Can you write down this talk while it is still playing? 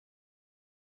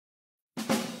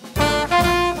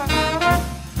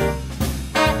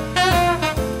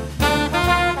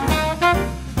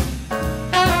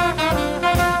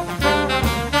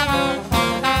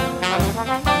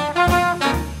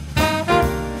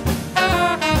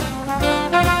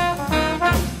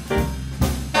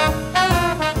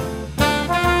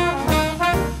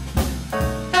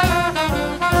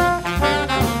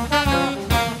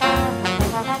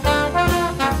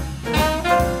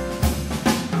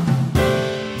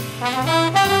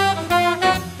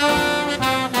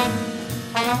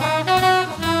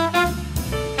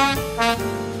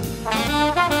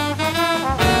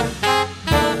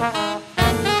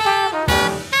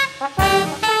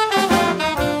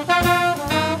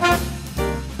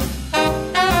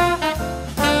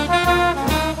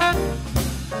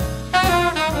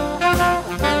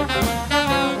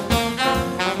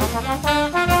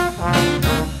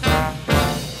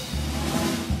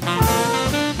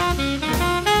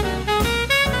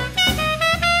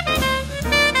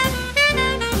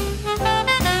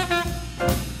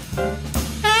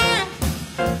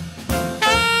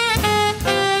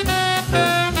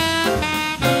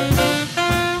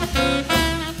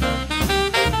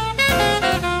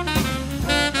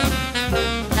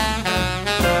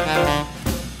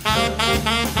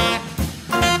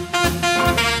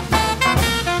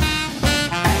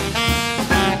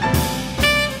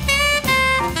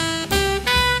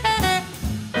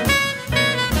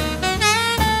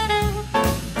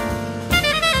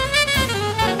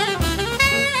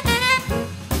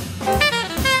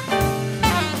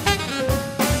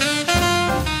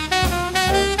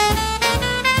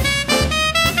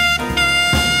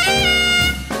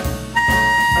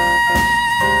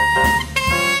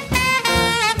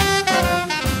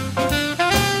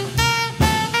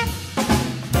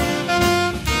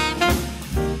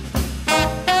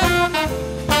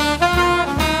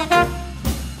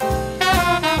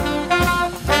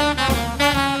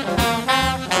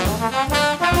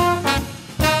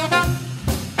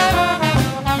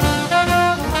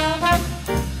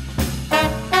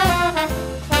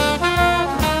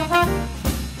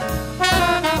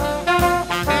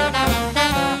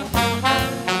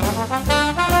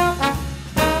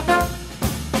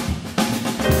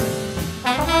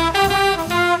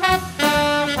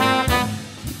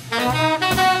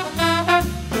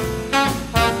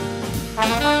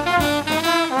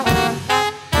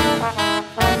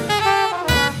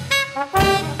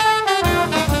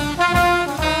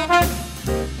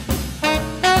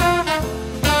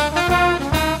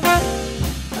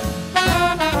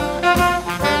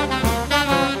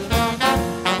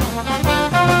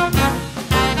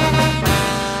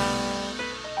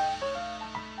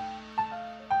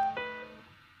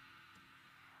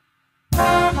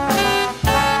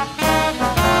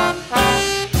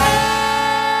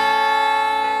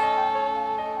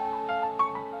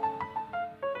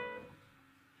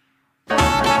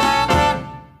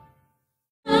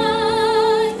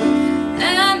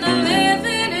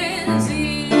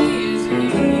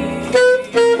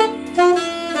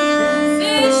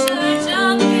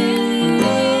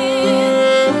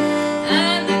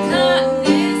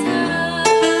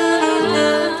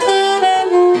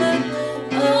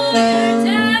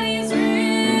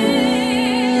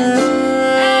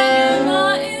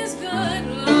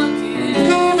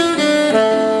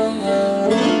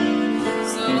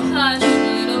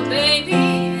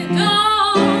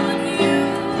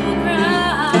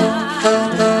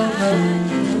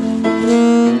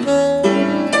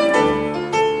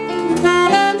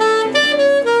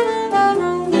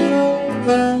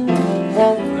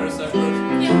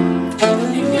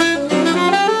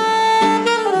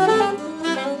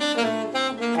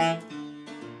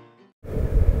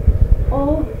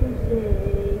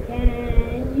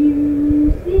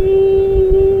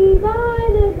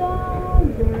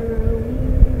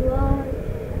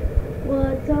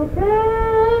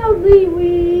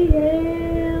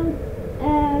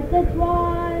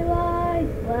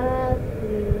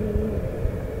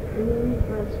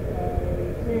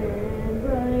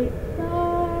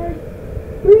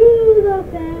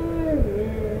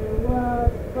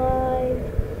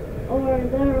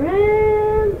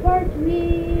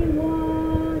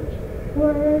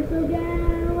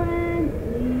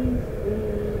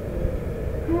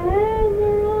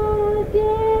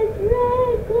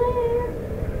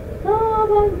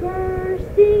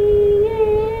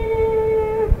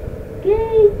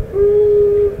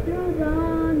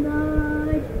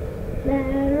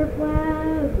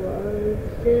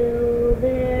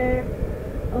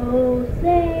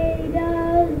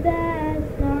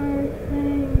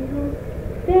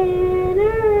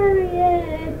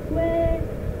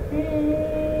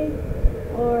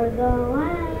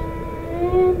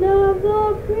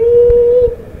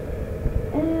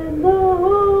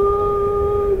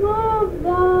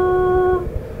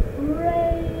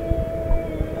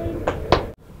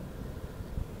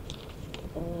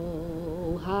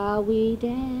how we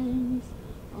danced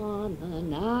on the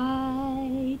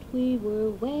night we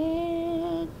were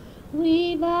wed.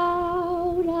 We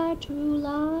vowed our true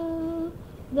love,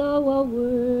 though a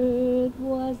word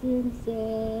wasn't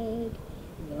said.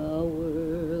 The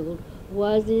world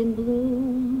was in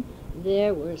bloom,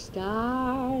 there were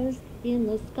stars in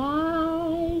the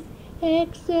skies,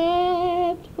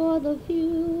 except for the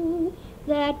few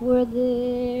that were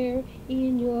there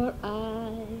in your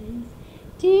eyes.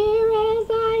 Dear, as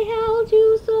I held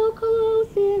you so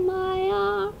close in my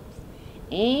arms,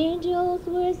 angels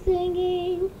were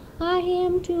singing a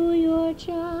hymn to your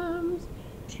charms.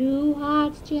 Two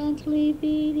hearts gently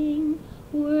beating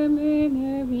were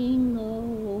murmuring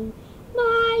low,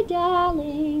 my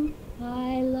darling,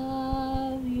 I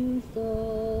love you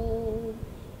so.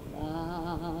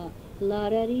 La la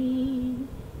da dee,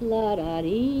 la da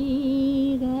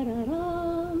dee, da da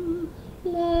dum,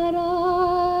 la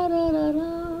da da da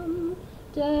dum,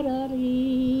 da da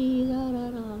dee, da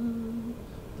da dum,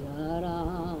 da da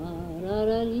da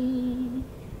da dee,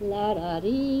 la da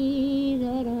dee,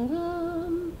 da da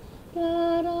dum,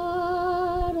 da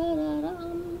da da da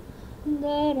dum,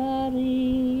 da da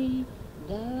dee,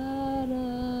 da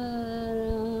da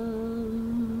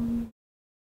dum.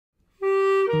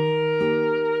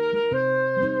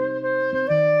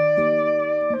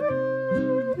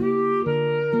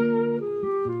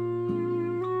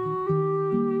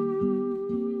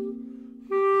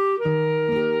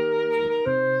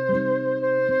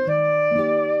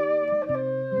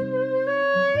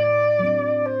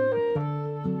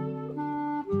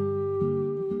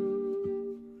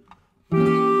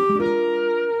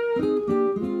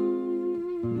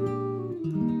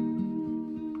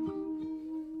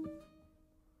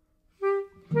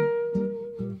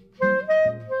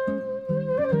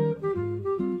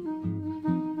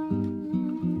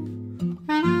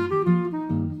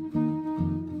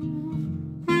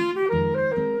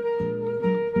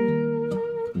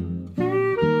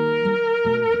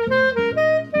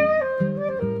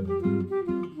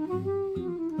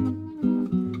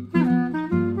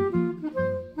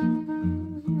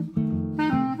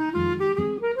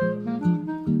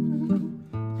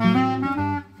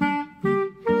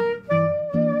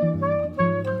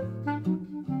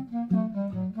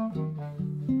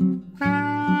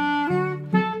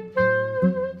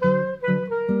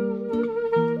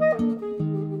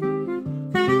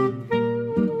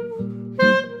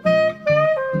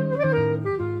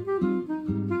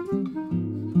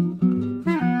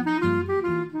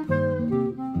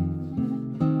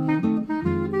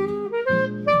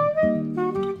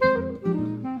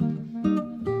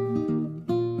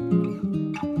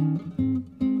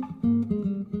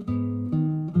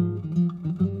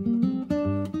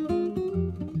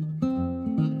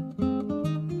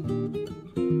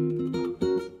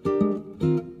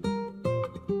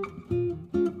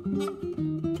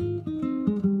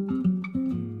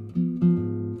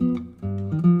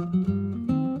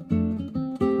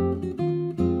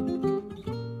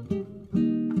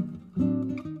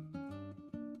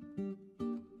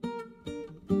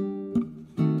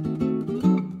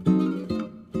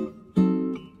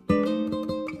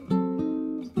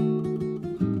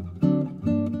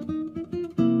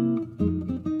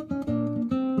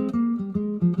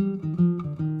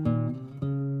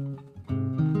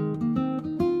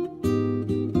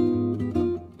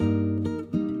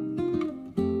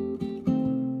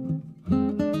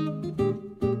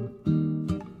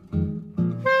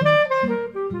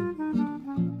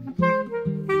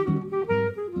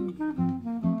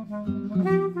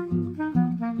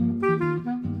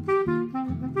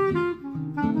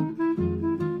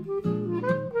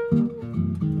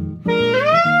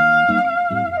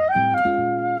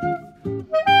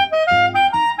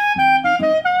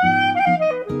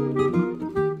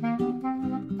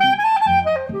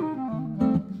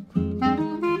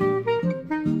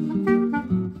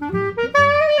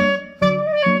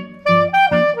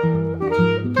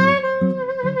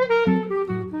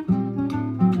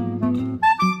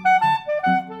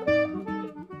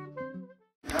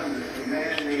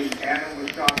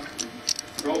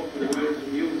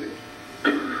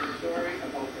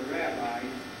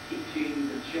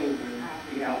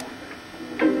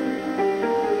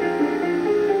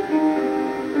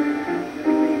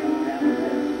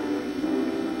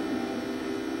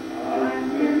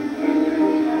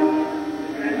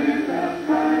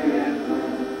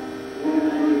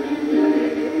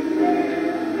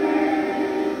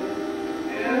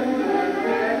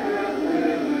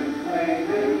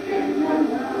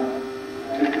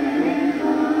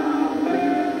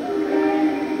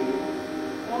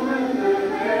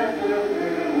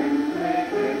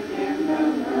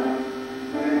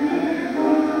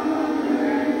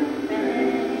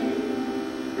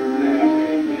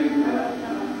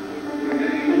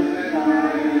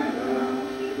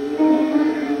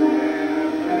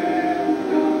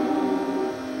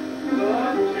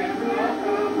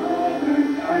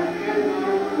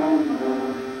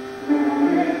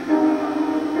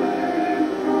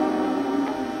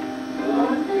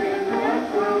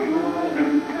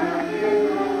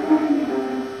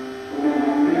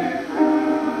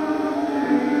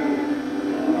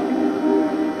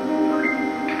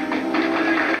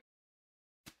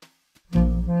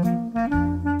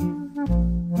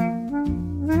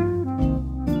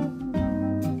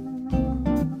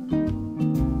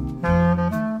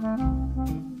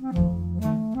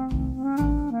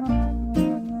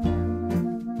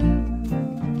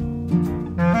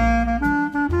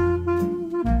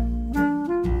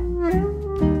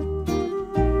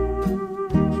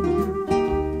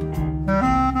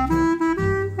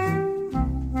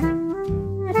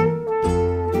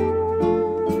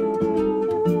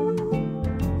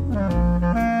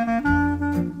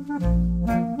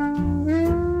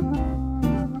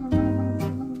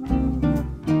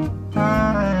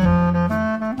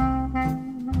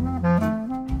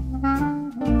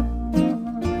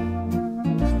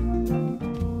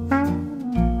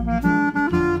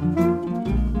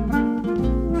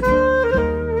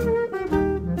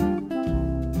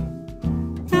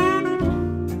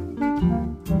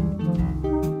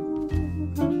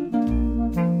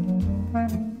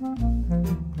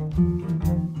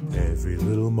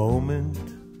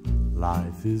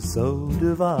 Life is so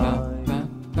divine.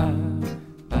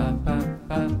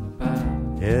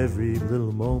 Every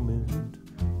little moment,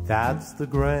 that's the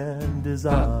grand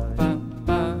design.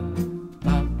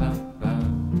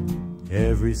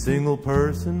 Every single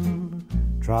person,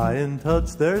 try and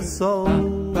touch their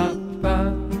soul.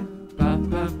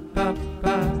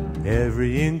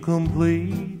 Every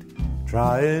incomplete,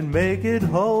 try and make it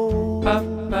whole.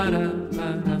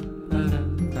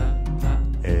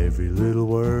 Every little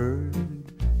word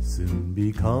soon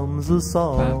becomes a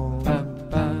song,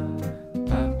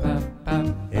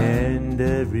 and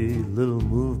every little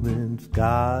movement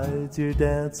guides your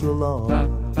dance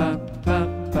along.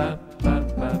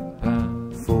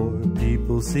 For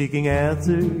people seeking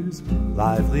answers,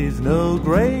 life leaves no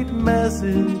great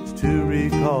message to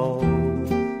recall.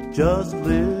 Just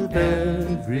live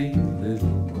every little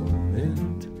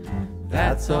moment,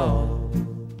 that's all.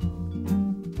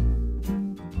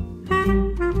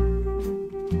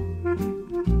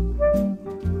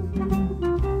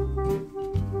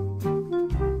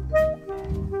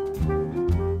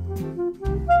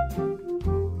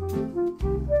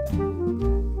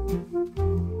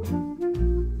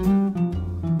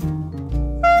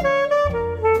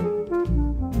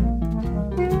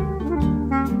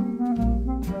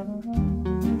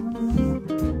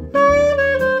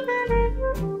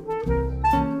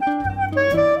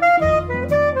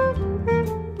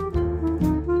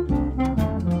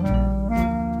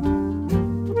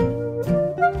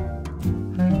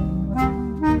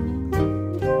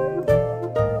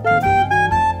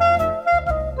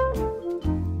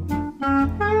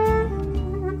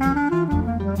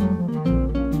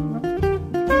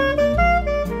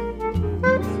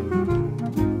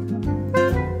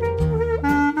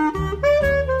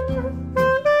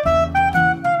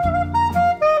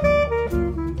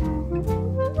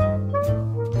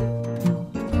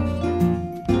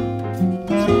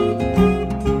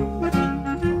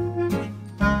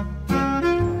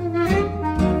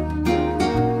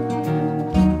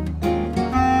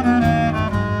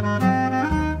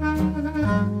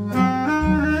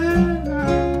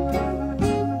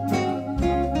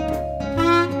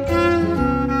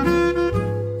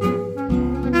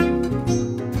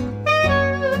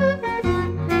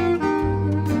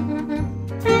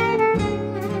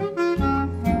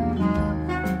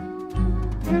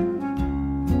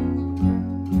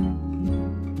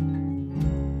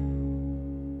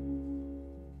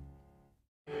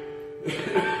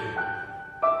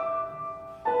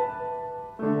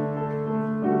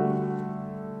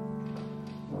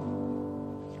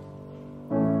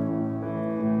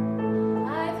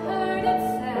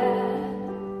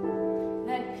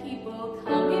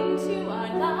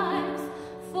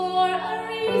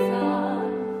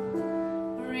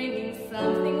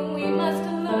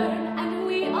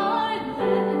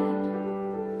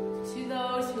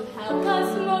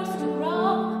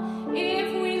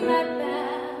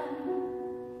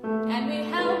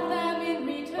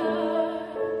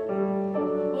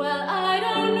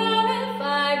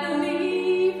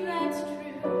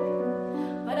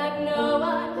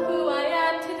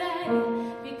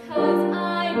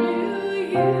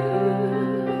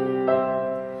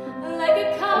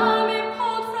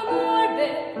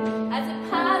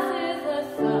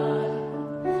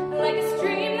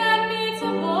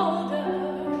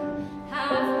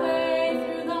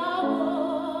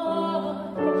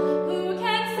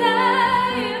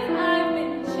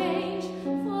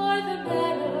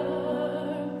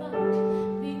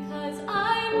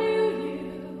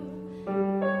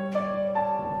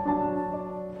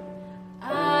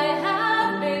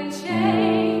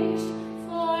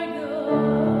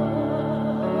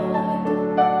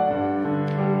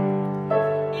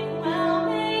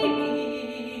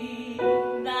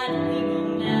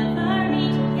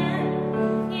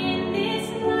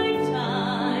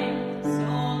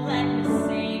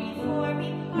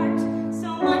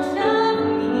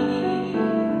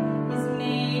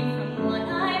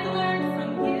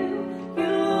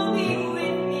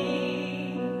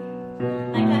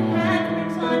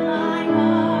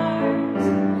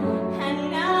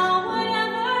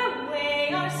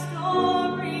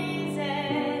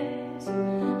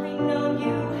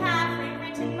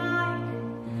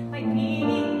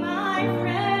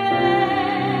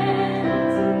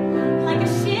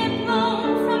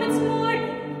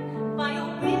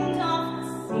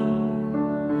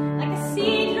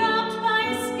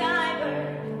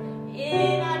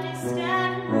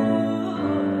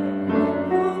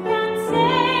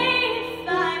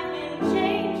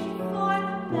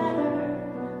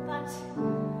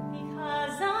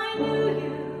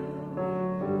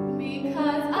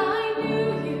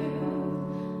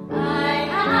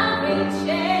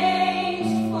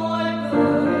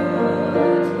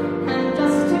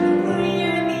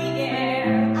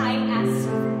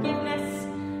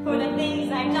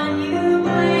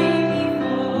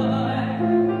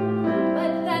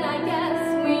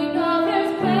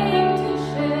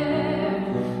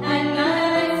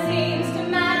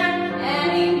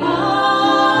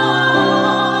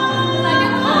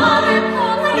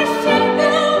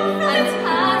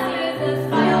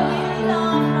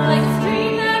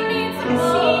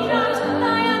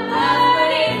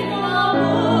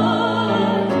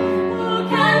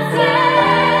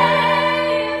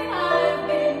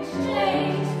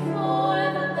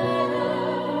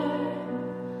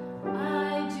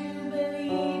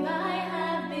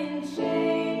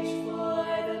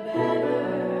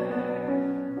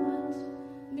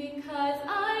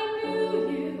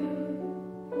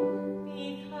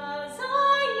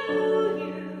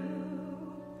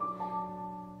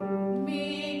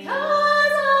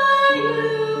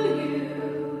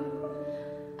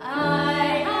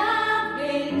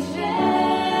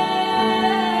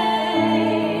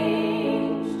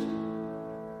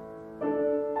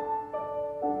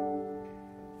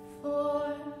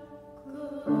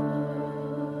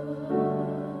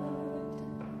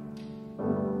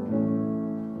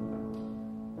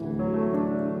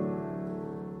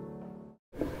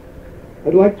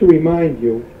 I'd like to remind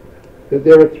you that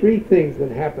there are three things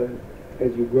that happen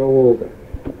as you grow older.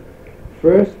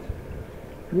 First,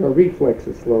 your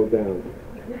reflexes slow down.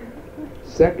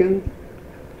 Second,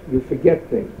 you forget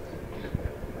things.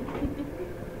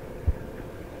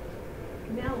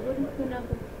 Now, what is the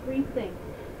number three thing?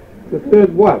 The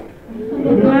third what?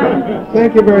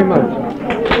 Thank you very much.